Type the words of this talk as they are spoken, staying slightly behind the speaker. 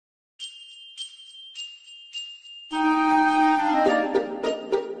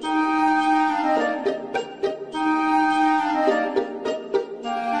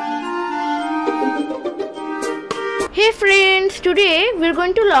today we're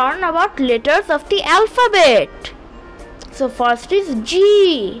going to learn about letters of the alphabet. So first is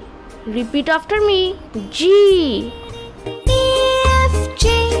G. Repeat after me. G.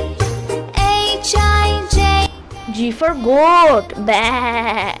 G for goat.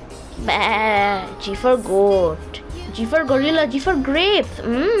 Ba. Ba. G for goat. G for gorilla. G for grapes.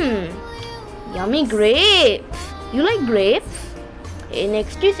 Yummy grapes. You like grapes?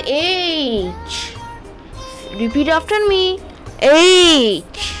 Next is H. Repeat after me.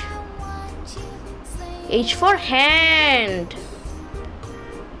 H. H for hand.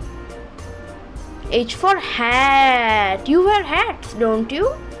 H for hat. You wear hats, don't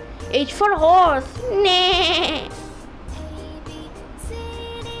you? H for horse. Nah.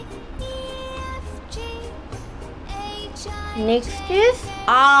 Next is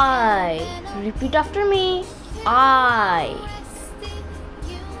I. Repeat after me. I.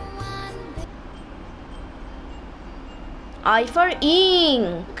 I for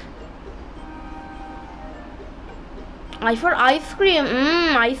ink. I for ice cream.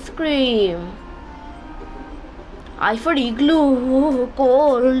 Ice cream. I for igloo.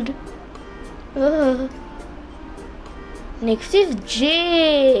 Cold. Next is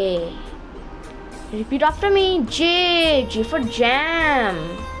J. Repeat after me. J. J for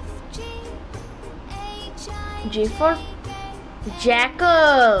jam. J for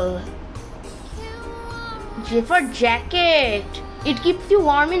jackal. J for jacket. It keeps you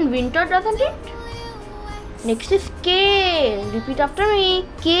warm in winter, doesn't it? Next is K. Repeat after me.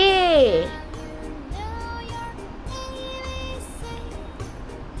 K.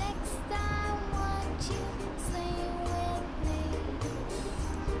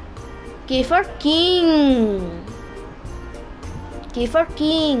 K for king. K for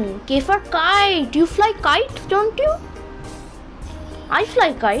king. K for kite. You fly kites, don't you? I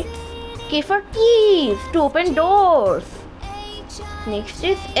fly kites. K for keys, to open doors. Next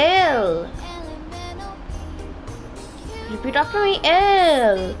is L. Repeat after me.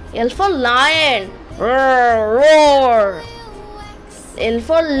 L. L for lion. Roar, roar. L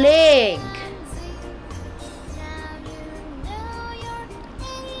for leg.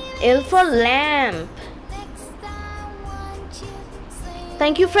 L for lamp.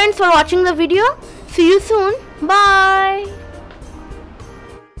 Thank you friends for watching the video. See you soon. Bye.